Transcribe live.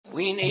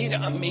We need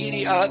a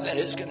media that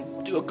is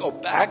going to go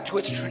back to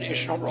its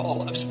traditional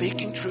role of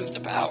speaking truth to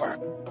power.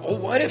 Well,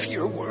 what if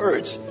your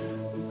words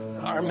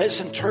are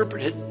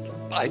misinterpreted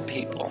by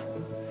people?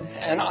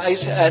 And I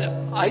said,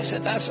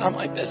 that's not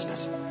my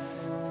business.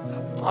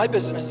 My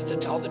business is to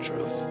tell the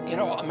truth. You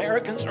know,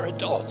 Americans are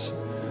adults.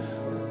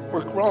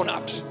 We're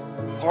grown-ups.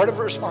 Part of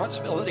our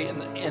responsibility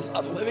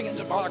of living in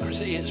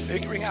democracy is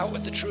figuring out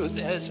what the truth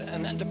is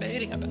and then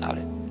debating about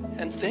it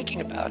and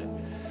thinking about it.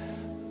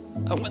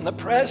 And when the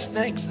press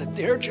thinks that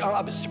their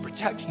job is to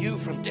protect you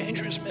from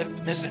dangerous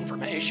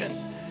misinformation,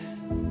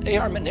 they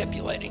are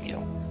manipulating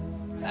you.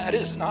 That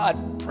is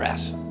not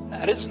press.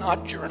 That is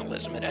not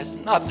journalism. It has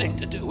nothing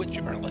to do with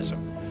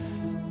journalism.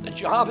 The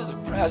job of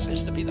the press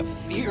is to be the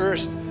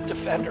fierce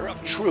defender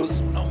of truth,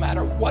 no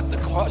matter what the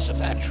cost of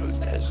that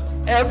truth is.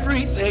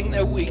 Everything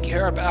that we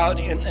care about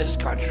in this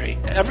country,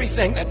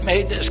 everything that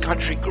made this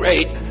country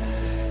great,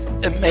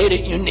 that made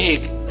it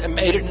unique, that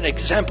made it an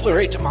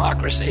exemplary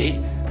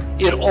democracy,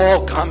 it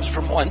all comes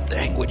from one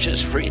thing, which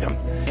is freedom.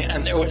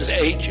 And there was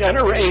a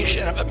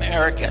generation of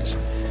Americans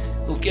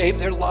who gave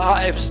their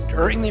lives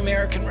during the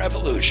American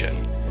Revolution,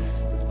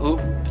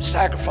 who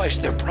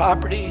sacrificed their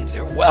property,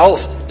 their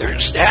wealth, their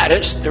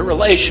status, their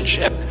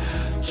relationship,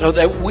 so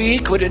that we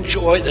could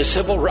enjoy the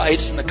civil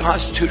rights and the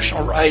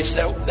constitutional rights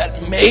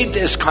that made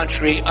this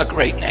country a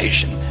great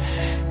nation.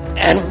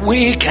 And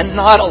we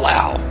cannot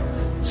allow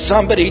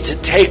somebody to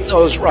take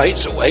those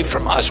rights away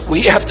from us.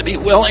 We have to be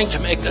willing to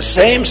make the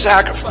same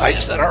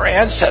sacrifice that our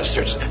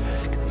ancestors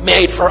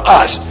made for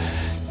us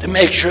to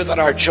make sure that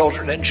our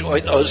children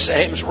enjoy those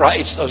same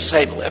rights, those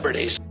same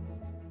liberties.